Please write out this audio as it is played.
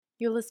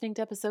You're listening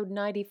to episode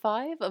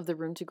 95 of the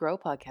Room to Grow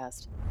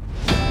podcast.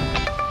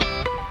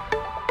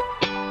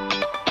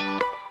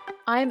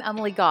 I'm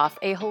Emily Goff,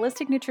 a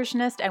holistic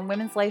nutritionist and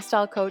women's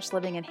lifestyle coach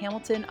living in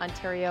Hamilton,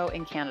 Ontario,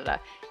 in Canada.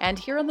 And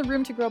here on the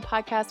Room to Grow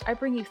podcast, I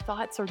bring you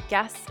thoughts or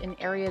guests in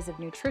areas of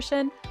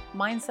nutrition,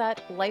 mindset,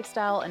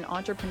 lifestyle, and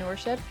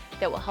entrepreneurship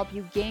that will help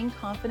you gain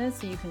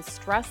confidence so you can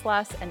stress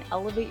less and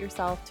elevate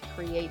yourself to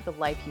create the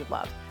life you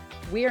love.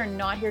 We are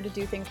not here to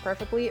do things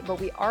perfectly,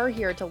 but we are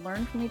here to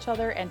learn from each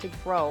other and to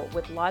grow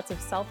with lots of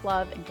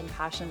self-love and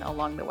compassion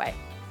along the way.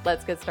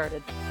 Let's get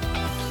started.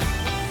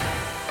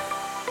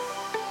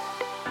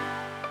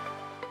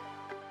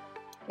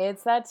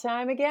 It's that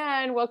time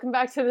again. Welcome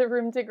back to the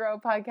Room to Grow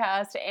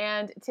podcast.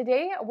 And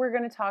today we're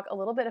going to talk a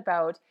little bit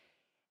about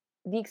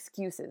the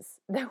excuses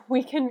that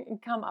we can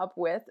come up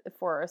with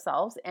for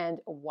ourselves and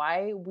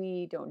why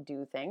we don't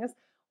do things,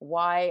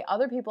 why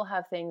other people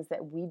have things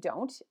that we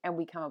don't, and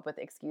we come up with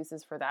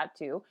excuses for that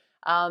too.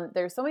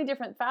 There's so many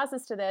different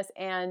facets to this.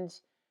 And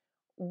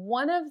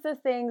one of the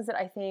things that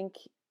I think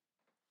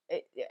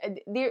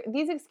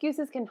these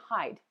excuses can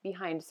hide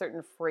behind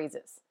certain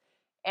phrases.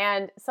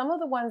 And some of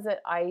the ones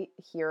that I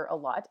hear a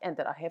lot and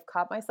that I have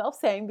caught myself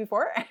saying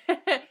before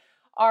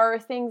are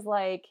things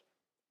like,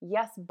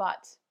 yes,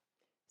 but.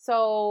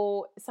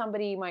 So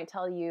somebody might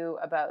tell you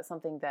about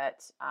something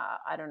that,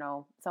 I don't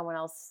know, someone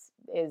else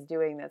is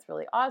doing that's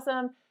really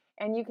awesome.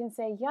 And you can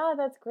say, yeah,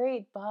 that's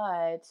great,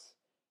 but,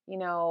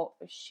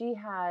 she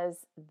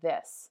has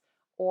this.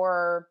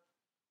 Or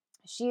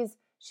she's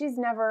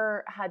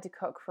never had to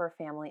cook for a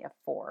family of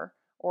 4.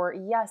 Or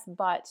yes,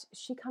 but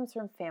she comes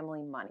from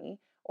family money.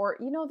 Or,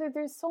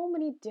 there's so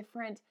many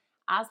different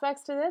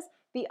aspects to this.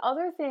 The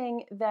other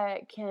thing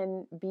that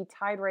can be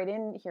tied right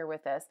in here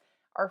with this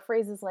are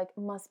phrases like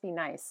must be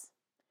nice.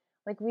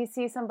 Like we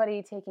see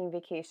somebody taking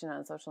vacation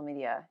on social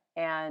media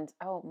and,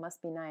 oh,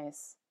 must be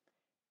nice.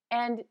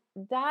 And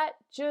that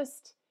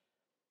just,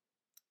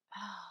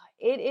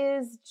 it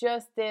is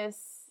just this,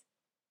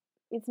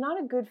 it's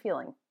not a good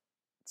feeling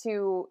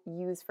to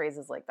use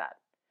phrases like that.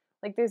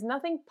 Like there's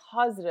nothing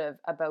positive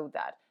about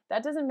that.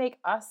 That doesn't make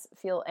us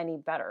feel any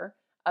better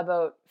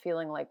about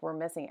feeling like we're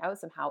missing out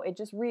somehow. It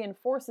just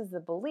reinforces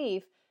the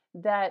belief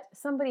that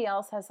somebody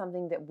else has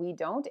something that we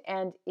don't.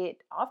 And it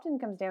often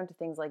comes down to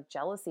things like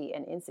jealousy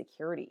and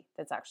insecurity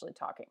that's actually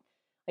talking.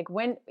 Like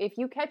if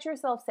you catch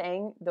yourself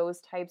saying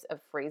those types of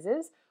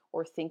phrases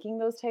or thinking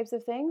those types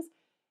of things,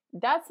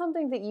 that's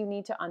something that you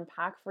need to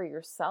unpack for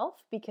yourself,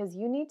 because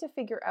you need to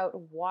figure out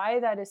why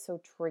that is so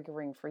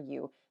triggering for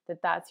you,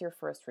 that's your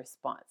first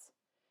response.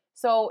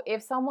 So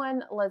if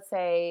someone, let's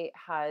say,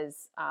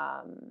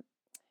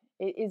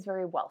 is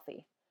very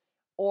wealthy,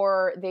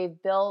 or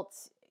they've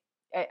built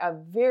a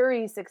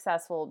very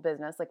successful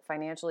business, like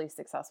financially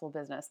successful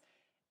business,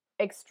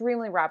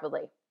 extremely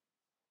rapidly,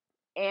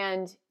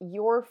 and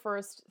your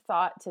first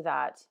thought to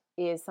that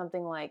is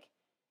something like,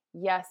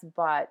 yes,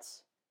 but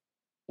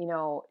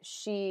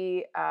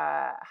she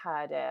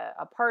had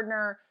a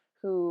partner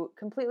who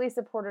completely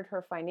supported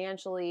her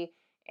financially,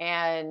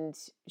 and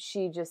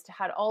she just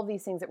had all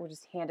these things that were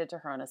just handed to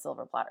her on a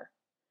silver platter.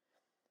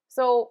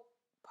 So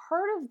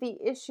part of the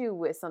issue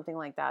with something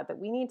like that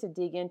we need to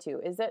dig into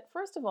is that,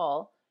 first of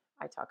all,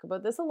 I talk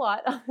about this a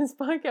lot on this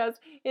podcast,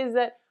 is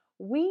that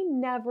we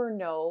never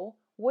know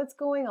what's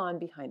going on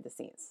behind the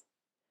scenes.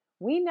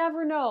 We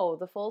never know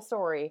the full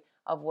story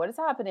of what is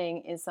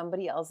happening in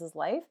somebody else's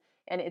life,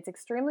 and it's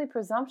extremely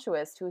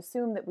presumptuous to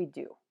assume that we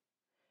do.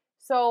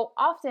 So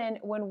often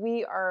when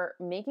we are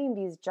making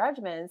these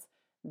judgments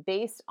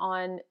based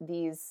on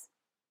these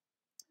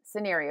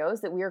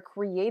scenarios that we are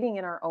creating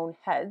in our own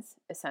heads,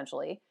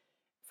 essentially,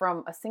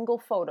 from a single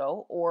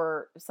photo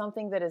or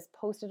something that is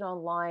posted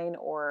online,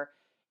 or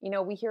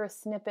we hear a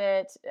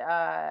snippet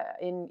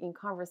in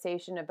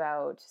conversation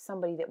about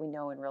somebody that we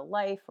know in real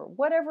life, or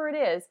whatever it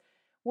is,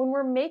 when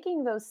we're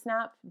making those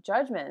snap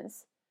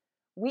judgments,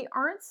 we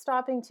aren't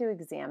stopping to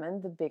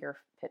examine the bigger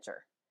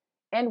picture.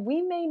 And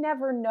we may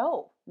never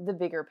know the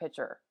bigger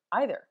picture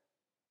either,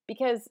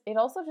 because it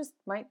also just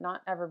might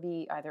not ever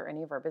be either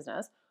any of our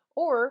business,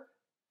 or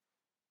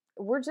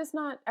we're just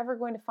not ever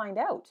going to find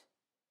out.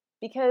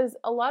 Because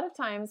a lot of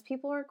times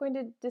people aren't going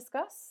to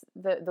discuss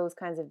those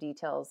kinds of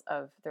details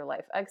of their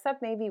life,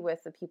 except maybe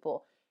with the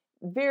people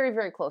very,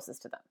 very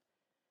closest to them.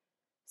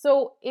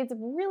 So it's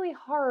really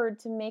hard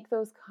to make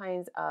those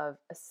kinds of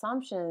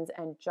assumptions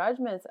and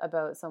judgments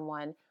about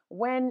someone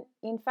when,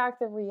 in fact,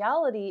 the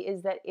reality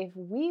is that if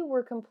we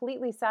were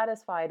completely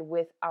satisfied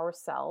with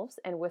ourselves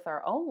and with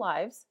our own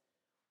lives,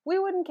 we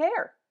wouldn't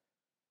care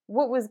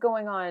what was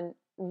going on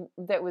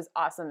that was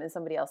awesome in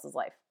somebody else's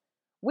life.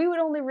 We would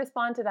only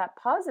respond to that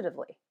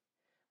positively.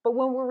 But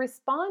when we're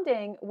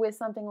responding with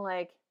something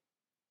like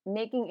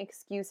making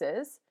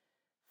excuses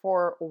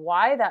for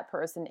why that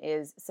person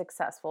is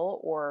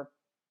successful, or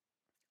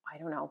I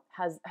don't know,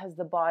 has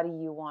the body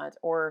you want,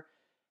 or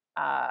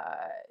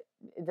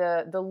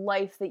the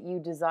life that you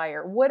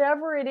desire,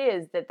 whatever it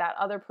is that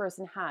other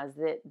person has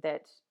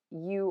that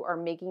you are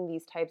making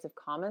these types of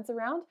comments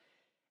around,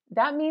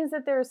 that means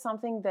that there's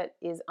something that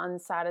is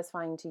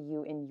unsatisfying to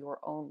you in your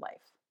own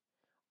life,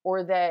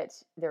 or that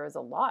there is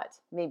a lot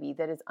maybe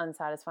that is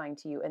unsatisfying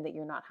to you and that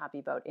you're not happy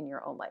about in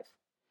your own life.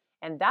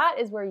 And that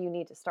is where you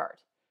need to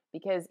start,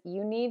 because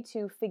you need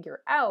to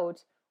figure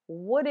out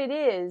what it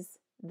is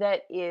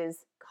that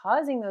is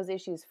causing those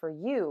issues for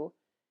you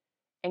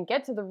and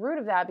get to the root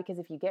of that, because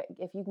if you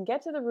can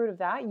get to the root of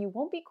that, you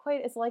won't be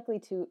quite as likely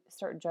to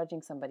start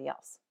judging somebody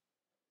else.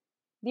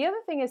 The other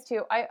thing is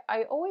too, I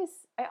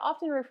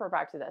often refer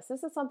back to this.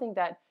 This is something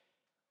that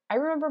I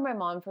remember my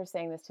mom first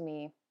saying this to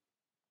me.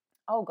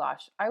 Oh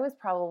gosh, I was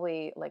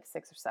probably like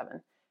 6 or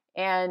 7,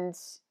 and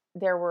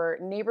there were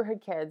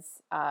neighborhood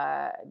kids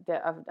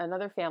of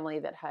another family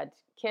that had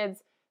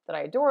kids that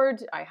I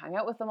adored. I hung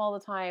out with them all the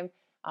time.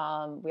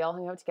 We all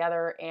hung out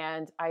together,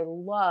 and I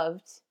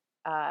loved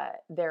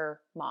their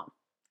mom.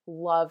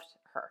 Loved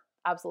her,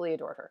 absolutely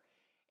adored her,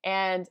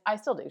 and I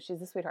still do.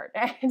 She's a sweetheart.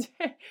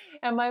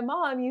 And my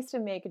mom used to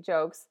make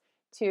jokes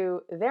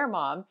to their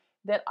mom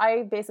that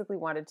I basically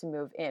wanted to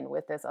move in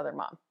with this other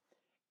mom.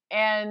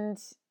 And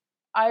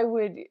I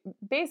would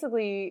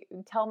basically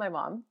tell my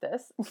mom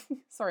this.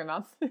 Sorry,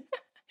 mom.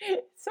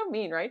 So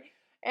mean, right?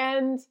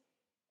 And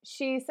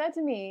she said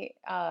to me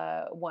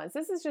once,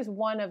 this is just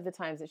one of the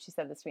times that she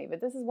said this to me, but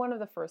this is one of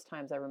the first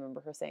times I remember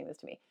her saying this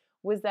to me,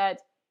 was that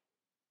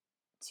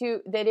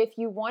if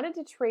you wanted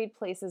to trade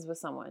places with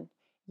someone,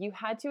 you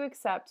had to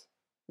accept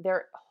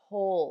their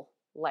whole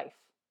life.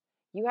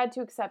 You had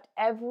to accept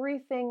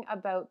everything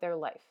about their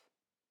life.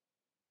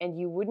 And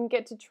you wouldn't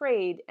get to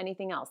trade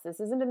anything else. This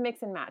isn't a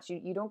mix and match.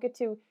 You don't get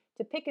to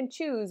pick and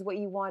choose what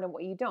you want and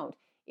what you don't.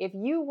 If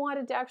you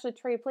wanted to actually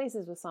trade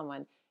places with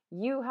someone,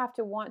 you have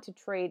to want to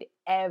trade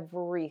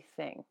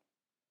everything.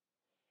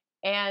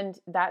 And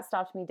that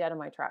stopped me dead in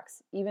my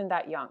tracks, even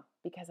that young,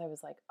 because I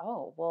was like,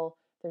 oh, well,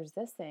 there's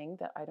this thing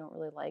that I don't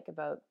really like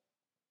about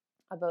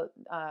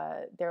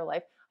their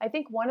life. I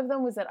think one of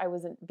them was that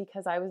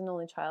because I was an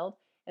only child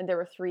and there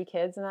were 3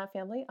 kids in that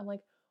family. I'm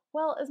like,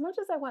 well, as much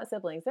as I want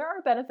siblings, there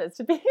are benefits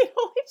to being an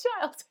only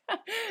child.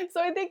 So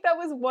I think that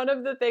was one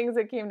of the things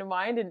that came to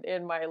mind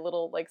in my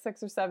little like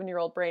 6 or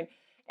 7-year-old brain.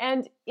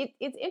 And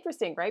it's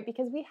interesting, right?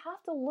 Because we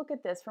have to look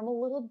at this from a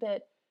little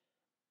bit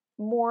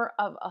more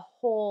of a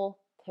whole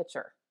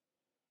picture.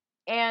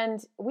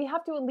 And we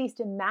have to at least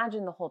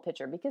imagine the whole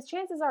picture, because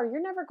chances are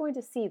you're never going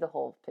to see the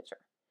whole picture.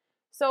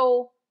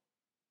 So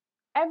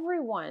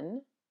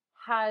everyone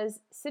has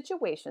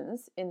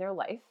situations in their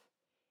life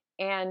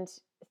and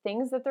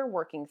things that they're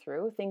working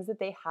through, things that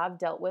they have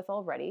dealt with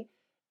already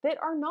that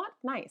are not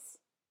nice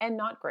and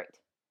not great,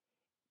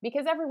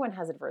 because everyone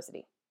has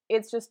adversity.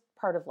 It's just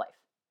part of life.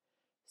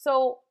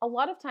 So a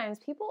lot of times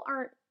people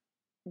aren't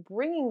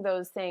bringing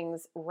those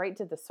things right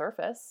to the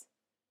surface.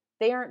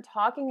 They aren't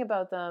talking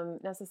about them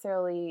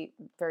necessarily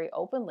very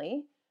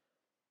openly.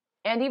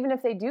 And even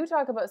if they do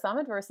talk about some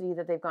adversity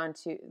that they've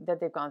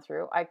gone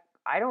through,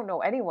 I don't know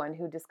anyone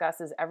who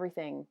discusses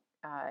everything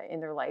in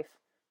their life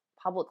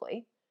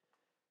publicly.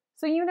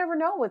 So you never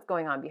know what's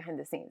going on behind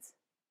the scenes.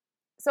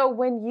 So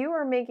when you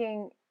are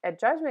making a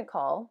judgment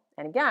call,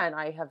 and again,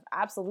 I have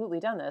absolutely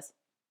done this,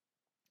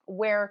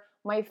 where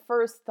my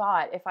first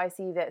thought, if I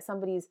see that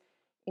somebody's,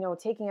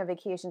 taking a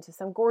vacation to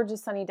some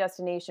gorgeous sunny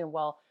destination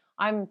while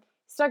I'm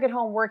stuck at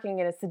home working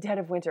and it's the dead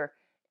of winter,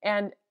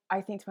 and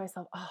I think to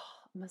myself, oh,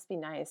 it must be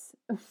nice.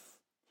 And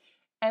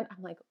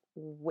I'm like,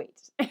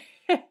 wait,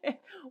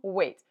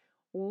 wait,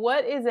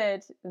 what is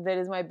it that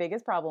is my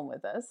biggest problem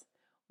with this?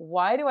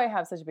 Why do I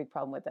have such a big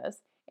problem with this?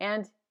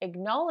 And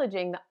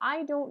acknowledging that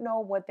I don't know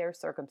what their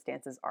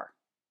circumstances are.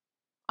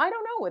 I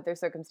don't know what their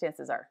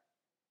circumstances are.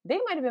 They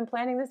might have been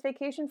planning this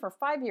vacation for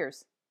 5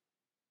 years.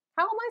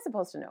 How am I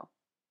supposed to know?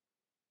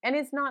 And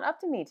it's not up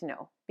to me to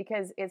know,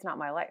 because it's not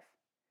my life.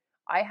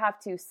 I have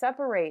to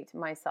separate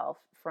myself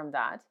from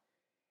that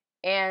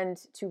and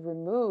to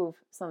remove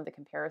some of the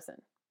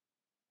comparison,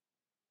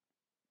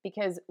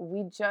 because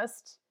we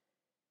just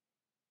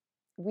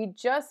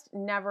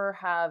never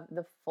have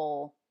the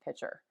full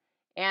picture.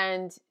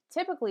 And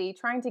typically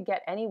trying to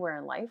get anywhere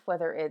in life,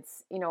 whether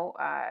it's,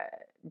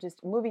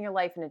 just moving your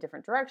life in a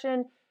different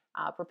direction,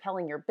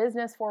 propelling your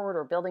business forward,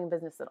 or building a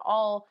business at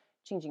all,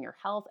 changing your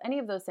health, any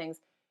of those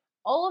things,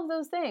 all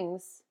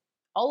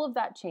of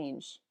that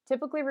change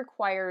typically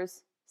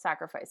requires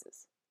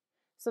sacrifices.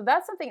 So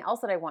that's something else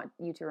that I want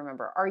you to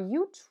remember. Are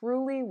you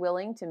truly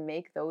willing to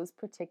make those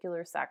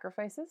particular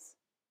sacrifices?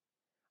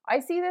 I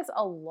see this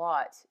a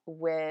lot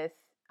with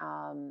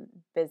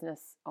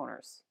business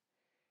owners.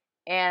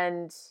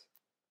 And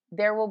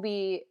there will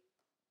be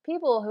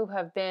people who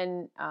have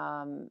been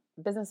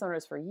business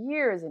owners for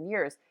years and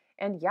years.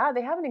 And yeah,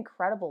 they have an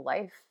incredible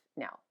life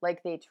now.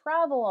 Like, they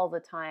travel all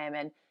the time,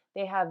 and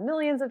they have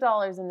millions of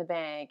dollars in the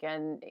bank,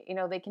 and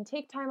they can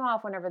take time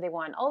off whenever they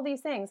want, all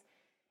these things.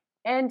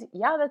 And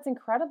yeah, that's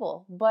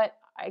incredible. But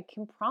I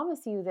can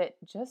promise you that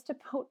just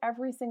about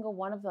every single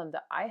one of them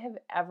that I have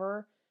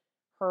ever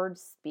heard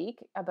speak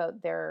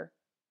about their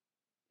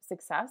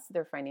success,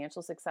 their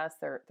financial success,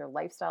 their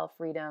lifestyle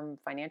freedom,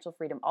 financial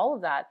freedom, all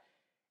of that,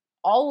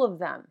 all of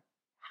them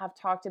have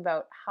talked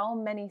about how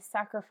many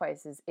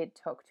sacrifices it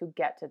took to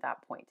get to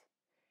that point.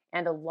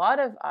 And a lot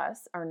of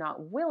us are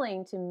not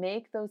willing to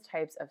make those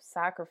types of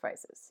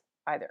sacrifices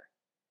either.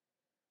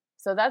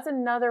 So that's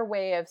another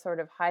way of sort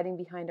of hiding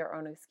behind our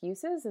own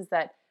excuses, is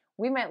that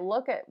we might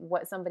look at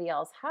what somebody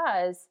else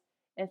has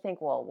and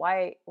think, well,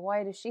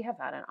 why does she have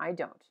that and I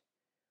don't?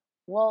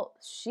 Well,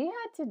 she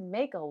had to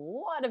make a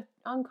lot of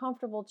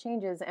uncomfortable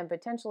changes and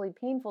potentially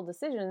painful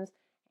decisions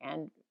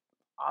and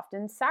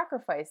often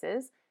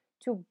sacrifices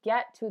to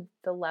get to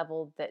the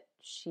level that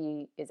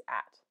she is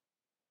at.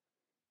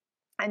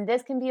 And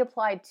this can be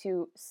applied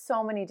to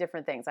so many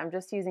different things. I'm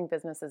just using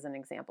business as an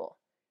example.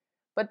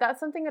 But that's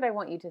something that I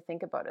want you to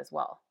think about as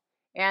well.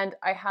 And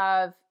I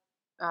have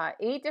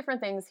 8 different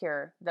things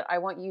here that I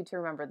want you to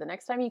remember the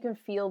next time you can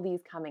feel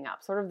these coming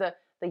up, sort of the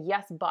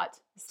yes, but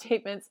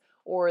statements,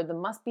 or the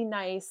must be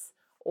nice,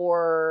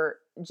 or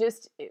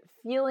just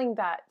feeling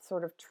that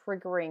sort of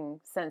triggering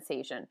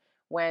sensation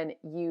when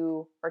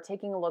you are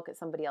taking a look at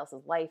somebody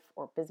else's life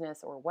or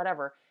business or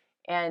whatever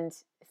and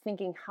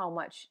thinking how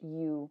much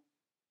you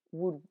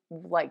would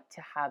like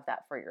to have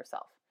that for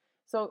yourself.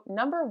 So,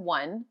 number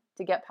one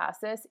to get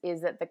past this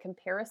is that the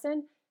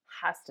comparison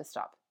has to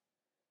stop.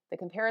 The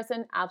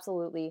comparison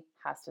absolutely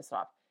has to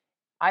stop.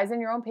 Eyes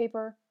on your own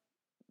paper,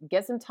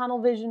 get some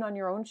tunnel vision on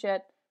your own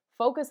shit,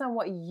 focus on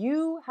what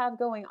you have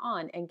going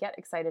on and get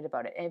excited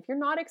about it. And if you're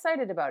not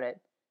excited about it,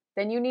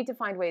 then you need to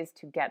find ways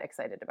to get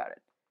excited about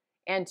it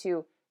and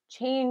to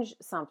change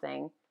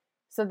something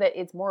so that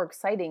it's more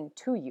exciting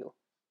to you.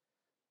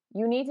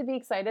 You need to be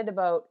excited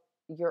about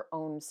your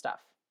own stuff.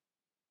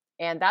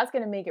 And that's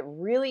going to make it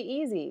really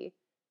easy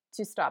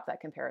to stop that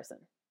comparison.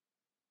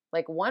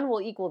 Like, one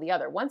will equal the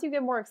other. Once you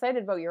get more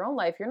excited about your own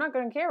life, you're not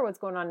going to care what's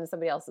going on in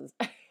somebody else's,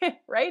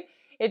 right?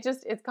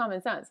 It's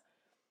common sense.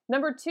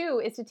 Number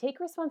 2 is to take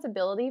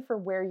responsibility for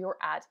where you're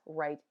at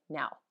right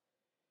now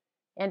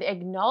and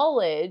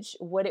acknowledge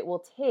what it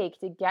will take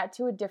to get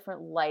to a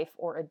different life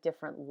or a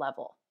different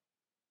level.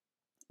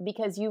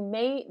 Because you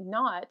may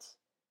not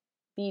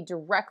be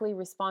directly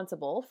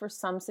responsible for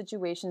some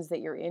situations that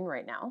you're in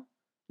right now.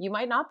 You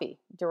might not be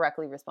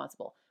directly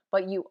responsible,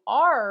 but you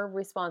are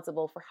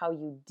responsible for how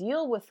you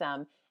deal with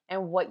them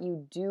and what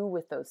you do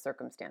with those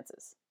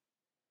circumstances.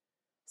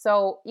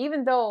 So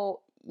even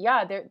though,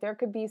 yeah, there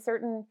could be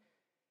certain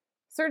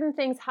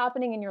things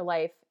happening in your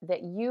life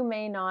that you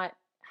may not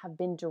have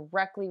been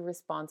directly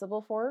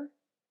responsible for,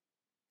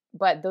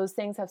 but those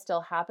things have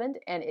still happened,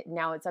 and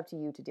now it's up to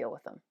you to deal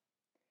with them.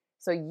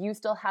 So you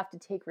still have to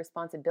take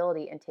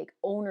responsibility and take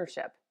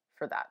ownership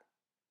for that.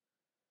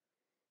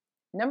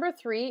 Number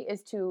 3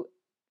 is to,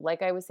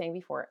 like I was saying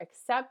before,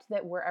 accept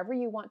that wherever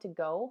you want to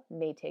go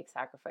may take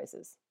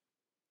sacrifices.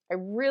 I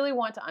really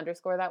want to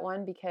underscore that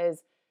one,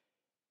 because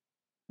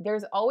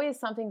there's always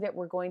something that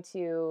we're going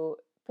to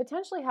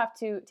potentially have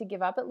to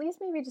give up, at least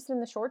maybe just in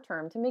the short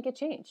term, to make a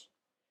change.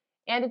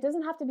 And it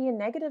doesn't have to be a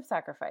negative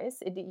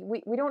sacrifice.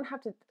 We don't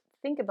have to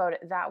think about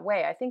it that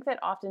way. I think that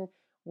often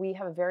we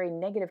have a very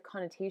negative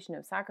connotation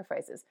of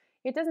sacrifices.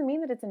 It doesn't mean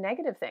that it's a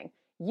negative thing.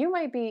 You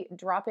might be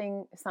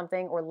dropping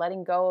something or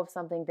letting go of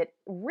something that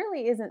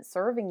really isn't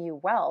serving you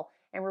well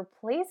and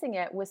replacing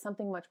it with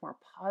something much more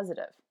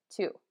positive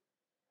too.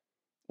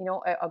 You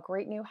know, a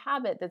great new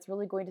habit that's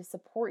really going to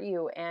support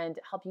you and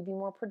help you be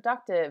more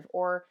productive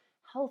or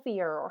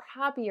healthier or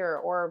happier,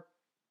 or,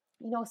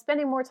 you know,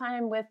 spending more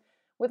time with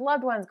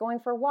loved ones, going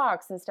for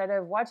walks instead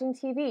of watching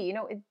TV. You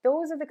know,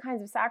 those are the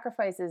kinds of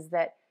sacrifices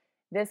that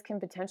this can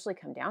potentially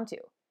come down to.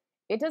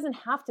 It doesn't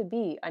have to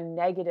be a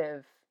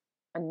negative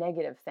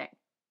thing.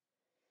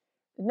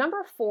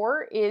 Number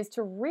 4 is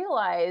to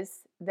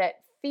realize that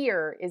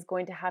fear is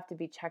going to have to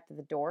be checked at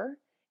the door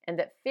and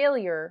that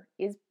failure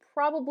is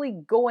probably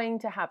going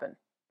to happen.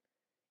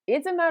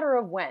 It's a matter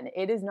of when.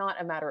 It is not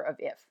a matter of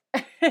if.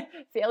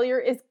 Failure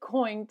is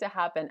going to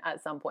happen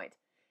at some point.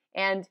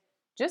 And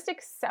just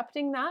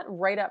accepting that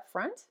right up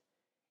front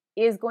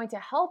is going to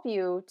help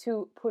you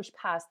to push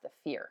past the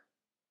fear.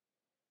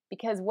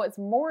 Because what's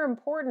more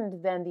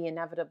important than the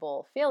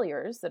inevitable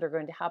failures that are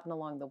going to happen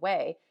along the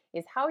way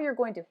is how you're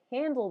going to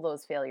handle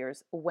those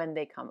failures when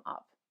they come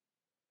up.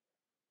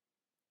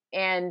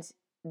 And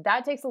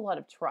that takes a lot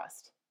of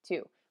trust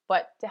too.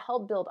 But to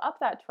help build up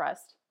that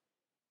trust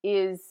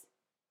is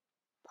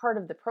part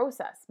of the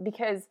process,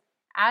 because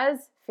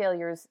as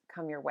failures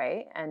come your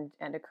way and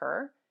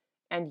occur,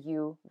 and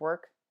you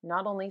work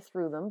not only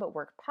through them, but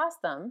work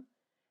past them,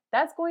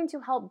 that's going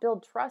to help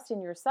build trust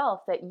in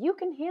yourself that you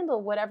can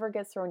handle whatever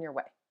gets thrown your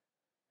way.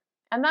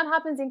 And that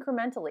happens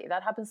incrementally.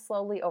 That happens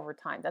slowly over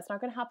time. That's not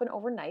going to happen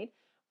overnight.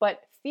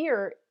 But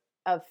fear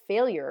of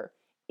failure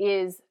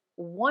is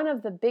one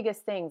of the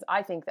biggest things,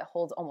 I think, that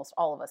holds almost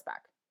all of us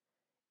back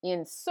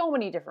in so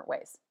many different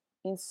ways,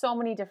 in so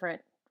many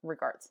different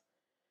regards.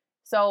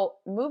 So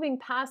moving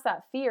past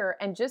that fear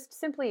and just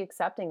simply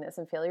accepting this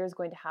and failure is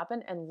going to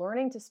happen and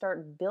learning to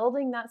start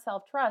building that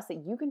self-trust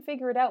that you can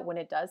figure it out when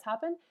it does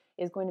happen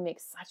is going to make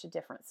such a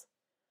difference.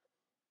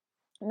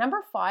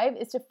 Number 5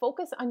 is to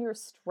focus on your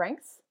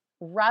strengths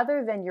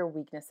rather than your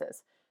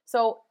weaknesses.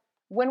 So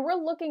When we're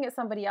looking at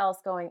somebody else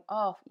going,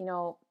 oh,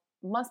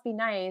 must be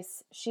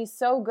nice. She's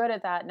so good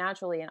at that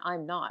naturally, and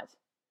I'm not,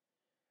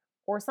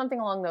 or something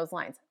along those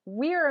lines,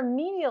 we are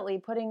immediately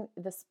putting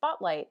the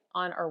spotlight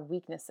on our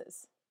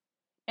weaknesses.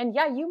 And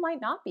yeah, you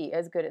might not be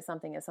as good at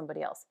something as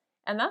somebody else.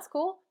 And that's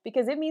cool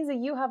because it means that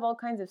you have all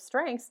kinds of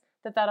strengths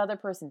that that other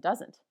person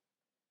doesn't.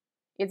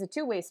 It's a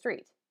two-way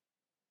street.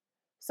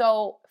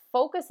 So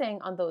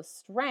focusing on those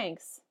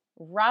strengths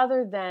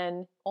rather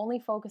than only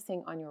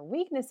focusing on your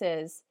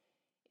weaknesses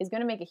is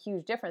going to make a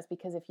huge difference,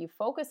 because if you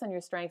focus on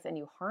your strengths and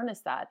you harness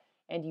that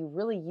and you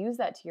really use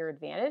that to your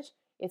advantage,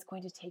 it's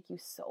going to take you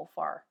so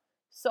far.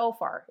 So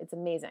far. It's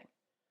amazing.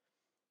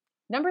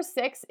 Number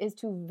 6 is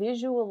to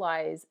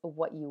visualize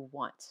what you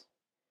want.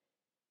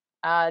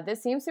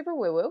 This seems super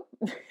woo-woo.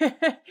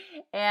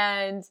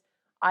 And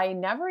I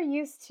never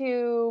used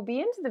to be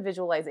into the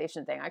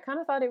visualization thing. I kind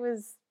of thought it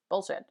was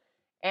bullshit.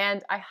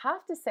 And I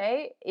have to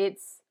say,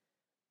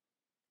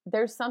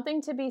 there's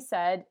something to be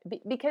said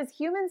because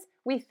humans,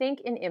 we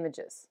think in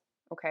images,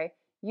 okay?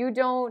 We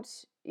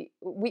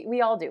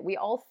all do. We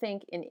all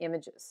think in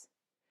images.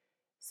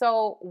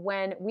 So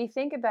when we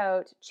think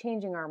about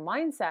changing our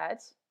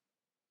mindset,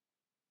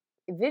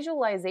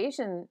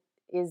 visualization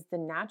is the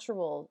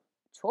natural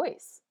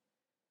choice,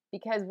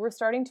 because we're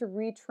starting to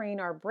retrain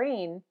our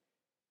brain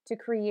to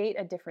create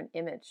a different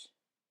image.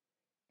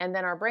 And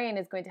then our brain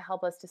is going to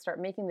help us to start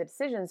making the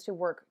decisions to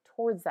work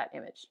towards that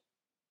image.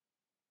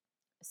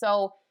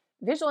 So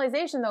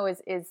visualization, though,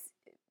 is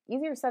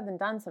easier said than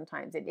done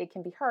sometimes. It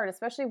can be hard,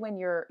 especially when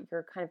you're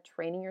kind of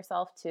training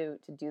yourself to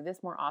do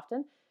this more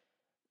often.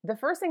 The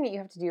first thing that you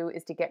have to do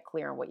is to get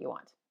clear on what you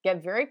want.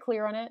 Get very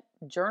clear on it,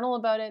 journal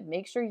about it,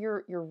 make sure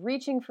you're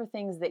reaching for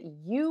things that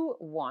you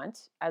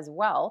want as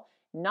well,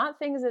 not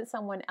things that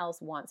someone else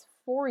wants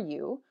for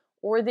you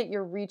or that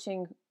you're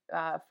reaching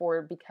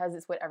for because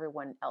it's what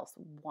everyone else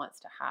wants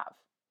to have.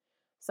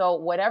 So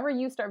whatever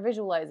you start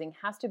visualizing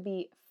has to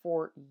be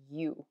for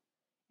you,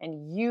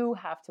 and you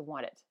have to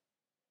want it.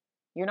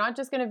 You're not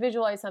just going to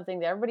visualize something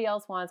that everybody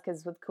else wants because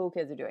it's what cool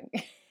kids are doing.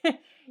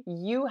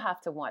 You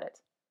have to want it.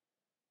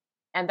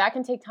 And that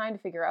can take time to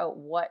figure out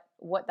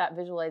what that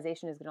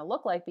visualization is going to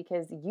look like,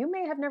 because you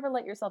may have never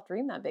let yourself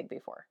dream that big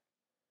before.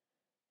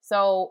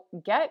 So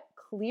get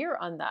clear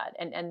on that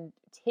and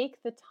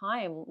take the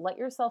time, let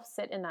yourself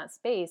sit in that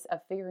space of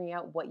figuring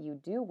out what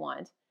you do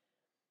want.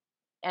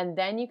 And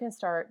then you can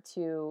start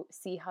to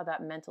see how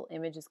that mental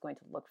image is going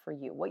to look for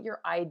you, what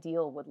your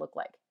ideal would look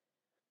like.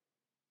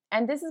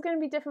 And this is going to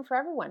be different for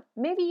everyone.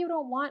 Maybe you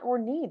don't want or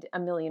need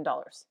 $1 million.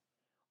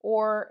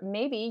 Or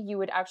maybe you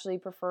would actually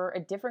prefer a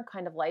different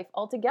kind of life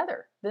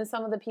altogether than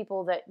some of the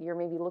people that you're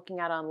maybe looking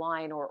at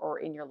online or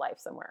in your life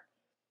somewhere.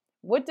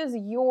 What does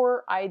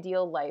your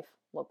ideal life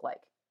look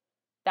like?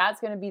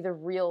 That's going to be the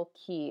real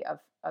key of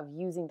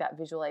using that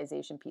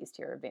visualization piece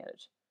to your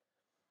advantage.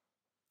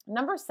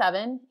 Number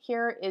 7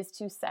 here is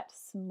to set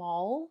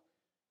small,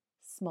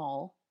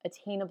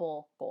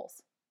 attainable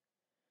goals.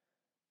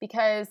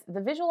 Because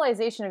the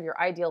visualization of your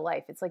ideal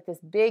life, it's like this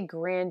big,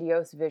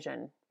 grandiose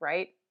vision,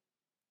 right?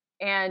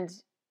 And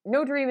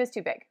no dream is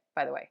too big,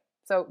 by the way.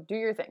 So do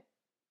your thing.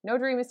 No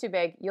dream is too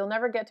big. You'll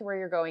never get to where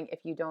you're going if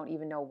you don't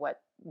even know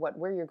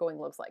where you're going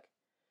looks like.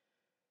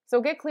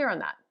 So get clear on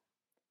that.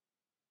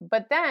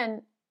 But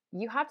then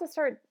you have to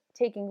start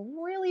taking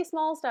really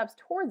small steps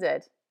towards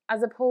it,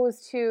 as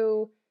opposed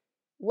to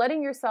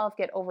letting yourself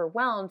get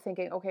overwhelmed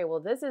thinking, okay, well,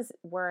 this is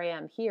where I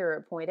am here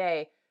at point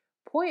A.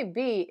 Point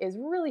B is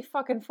really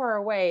fucking far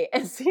away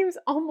and seems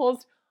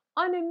almost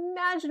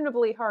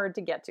unimaginably hard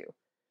to get to.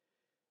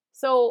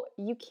 So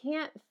you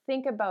can't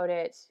think about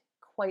it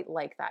quite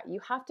like that. You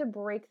have to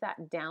break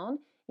that down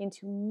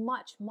into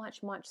much,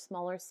 much, much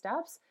smaller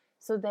steps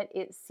so that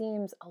it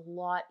seems a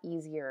lot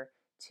easier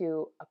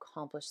to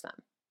accomplish them.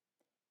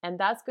 And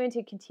that's going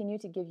to continue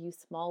to give you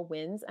small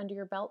wins under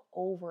your belt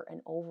over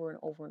and over and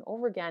over and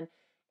over again.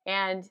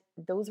 And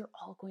those are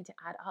all going to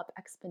add up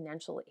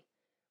exponentially.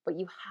 But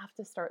you have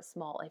to start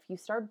small. If you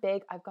start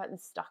big, I've gotten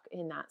stuck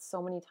in that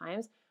so many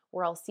times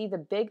where I'll see the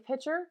big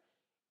picture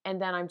and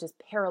then I'm just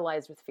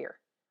paralyzed with fear.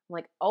 I'm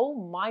like, oh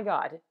my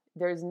God,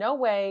 there's no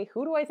way.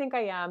 Who do I think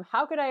I am?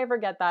 How could I ever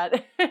get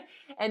that?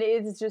 And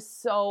it's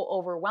just so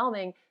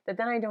overwhelming that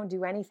then I don't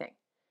do anything.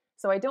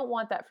 So I don't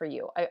want that for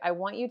you. I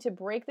want you to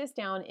break this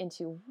down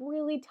into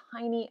really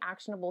tiny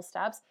actionable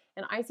steps.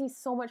 And I see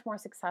so much more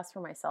success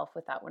for myself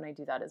with that when I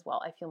do that as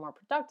well. I feel more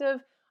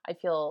productive. I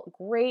feel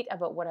great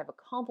about what I've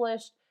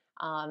accomplished.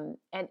 And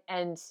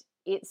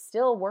it's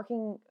still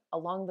working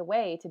along the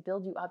way to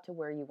build you up to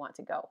where you want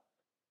to go.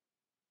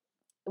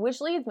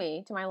 Which leads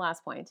me to my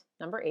last point,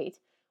 number 8,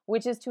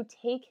 which is to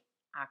take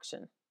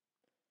action.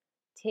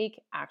 Take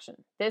action.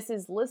 This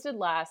is listed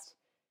last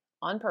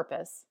on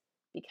purpose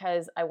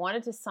because I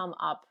wanted to sum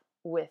up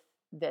with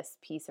this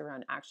piece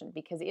around action,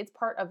 because it's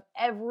part of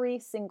every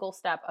single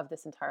step of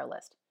this entire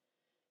list.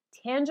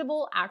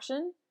 Tangible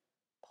action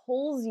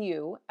pulls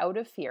you out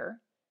of fear.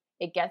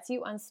 It gets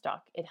you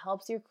unstuck. It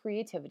helps your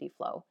creativity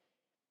flow.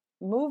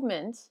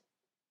 Movement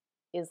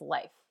is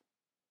life.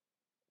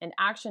 And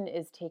action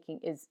is taking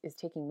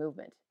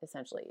movement,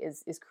 essentially,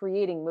 is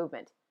creating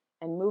movement.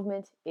 And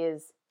movement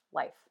is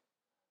life.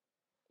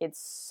 It's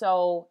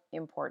so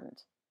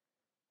important.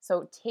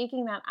 So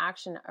taking that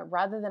action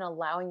rather than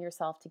allowing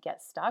yourself to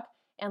get stuck.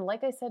 And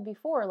like I said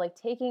before, like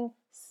taking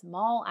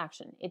small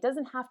action. It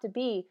doesn't have to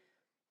be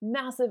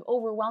massive,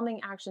 overwhelming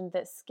action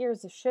that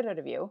scares the shit out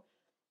of you.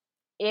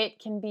 It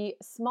can be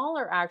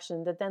smaller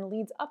action that then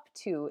leads up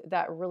to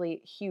that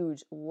really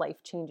huge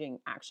life-changing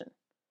action.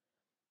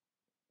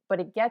 But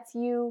it gets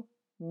you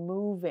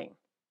moving.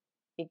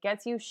 It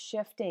gets you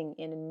shifting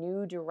in a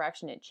new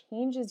direction. It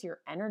changes your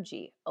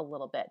energy a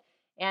little bit,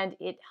 and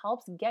it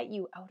helps get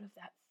you out of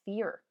that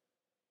fear.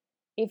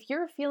 If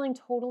you're feeling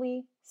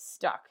totally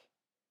stuck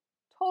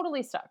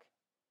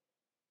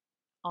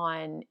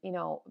on,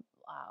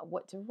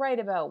 what to write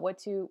about, what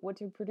to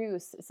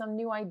produce, some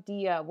new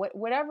idea,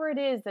 whatever it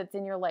is that's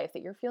in your life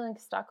that you're feeling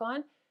stuck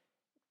on,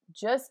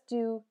 just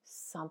do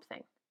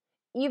something.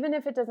 Even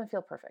if it doesn't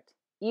feel perfect,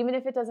 even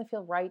if it doesn't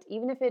feel right,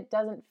 even if it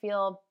doesn't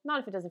feel,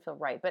 not if it doesn't feel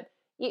right, but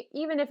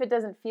even if it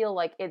doesn't feel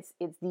like it's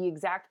the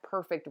exact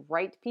perfect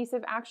right piece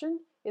of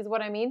action is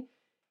what I mean,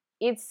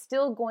 it's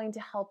still going to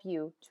help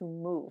you to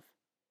move.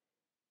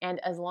 And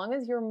as long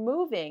as you're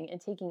moving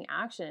and taking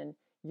action,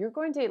 you're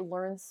going to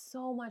learn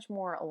so much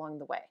more along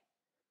the way.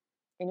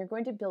 And you're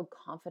going to build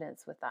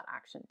confidence with that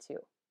action too.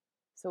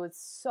 So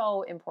it's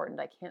so important.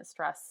 I can't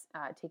stress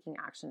taking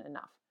action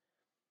enough.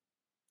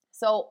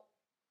 So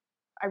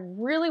I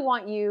really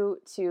want you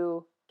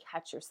to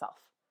catch yourself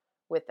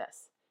with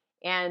this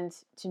and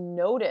to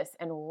notice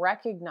and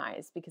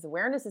recognize, because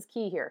awareness is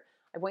key here.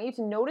 I want you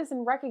to notice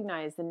and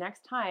recognize the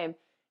next time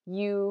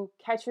you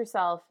catch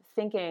yourself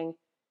thinking,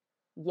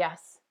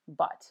 yes,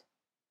 but.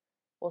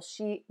 Well,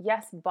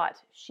 yes,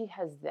 but she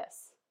has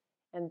this.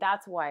 And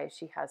that's why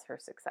she has her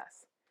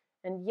success.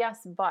 And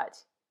yes,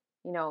 but,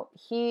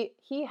 he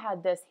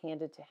had this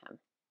handed to him.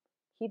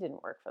 He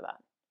didn't work for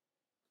that.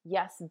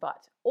 Yes,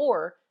 but.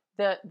 Or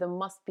the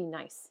must be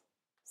nice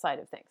side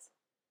of things.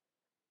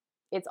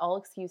 It's all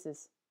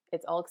excuses.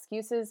 It's all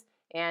excuses,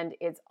 and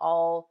it's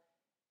all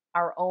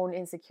our own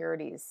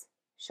insecurities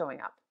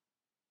showing up.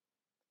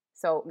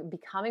 So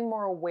becoming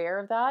more aware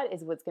of that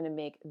is what's going to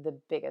make the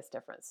biggest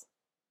difference.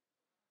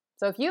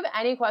 So if you have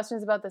any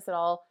questions about this at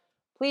all,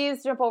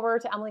 please jump over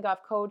to Emily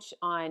Goff Coach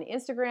on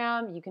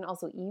Instagram. You can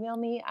also email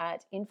me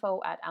at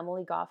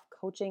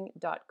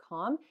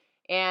info@emilygoffcoaching.com.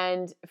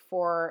 And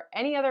for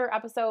any other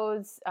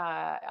episodes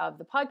of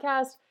the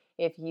podcast,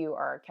 if you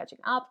are catching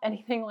up,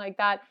 anything like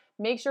that,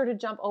 make sure to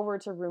jump over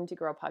to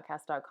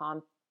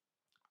roomtogrowpodcast.com.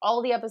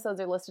 All the episodes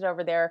are listed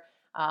over there.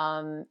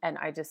 And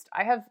I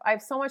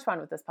have so much fun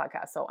with this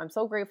podcast. So I'm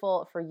so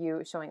grateful for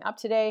you showing up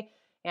today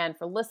and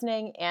for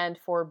listening and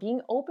for being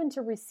open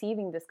to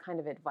receiving this kind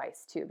of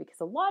advice too,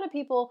 because a lot of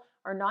people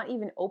are not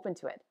even open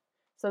to it.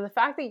 So the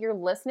fact that you're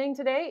listening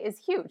today is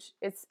huge.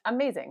 It's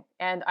amazing.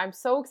 And I'm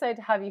so excited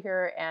to have you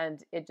here,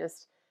 and it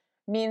just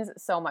means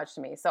so much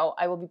to me. So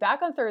I will be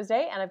back on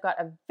Thursday, and I've got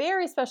a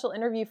very special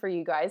interview for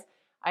you guys.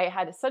 I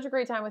had such a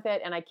great time with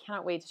it, and I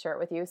cannot wait to share it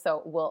with you.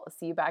 So we'll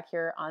see you back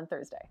here on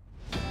Thursday.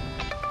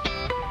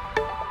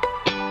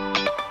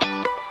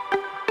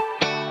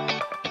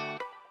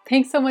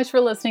 Thanks so much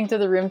for listening to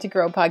the Room to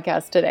Grow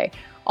podcast today.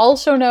 All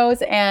show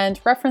notes and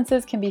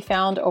references can be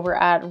found over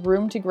at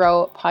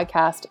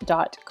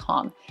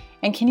roomtogrowpodcast.com.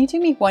 And can you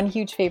do me one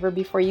huge favor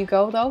before you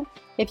go, though?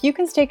 If you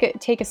can take a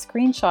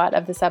screenshot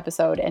of this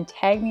episode and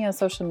tag me on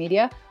social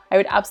media, I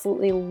would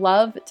absolutely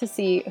love to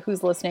see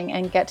who's listening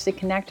and get to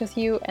connect with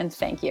you and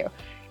thank you.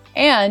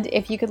 And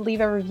if you could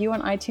leave a review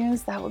on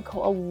iTunes, that would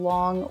go a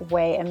long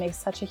way and make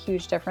such a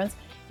huge difference.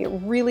 It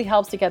really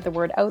helps to get the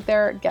word out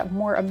there, get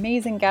more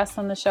amazing guests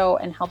on the show,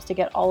 and helps to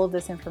get all of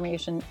this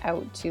information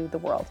out to the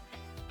world.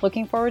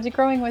 Looking forward to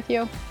growing with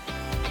you.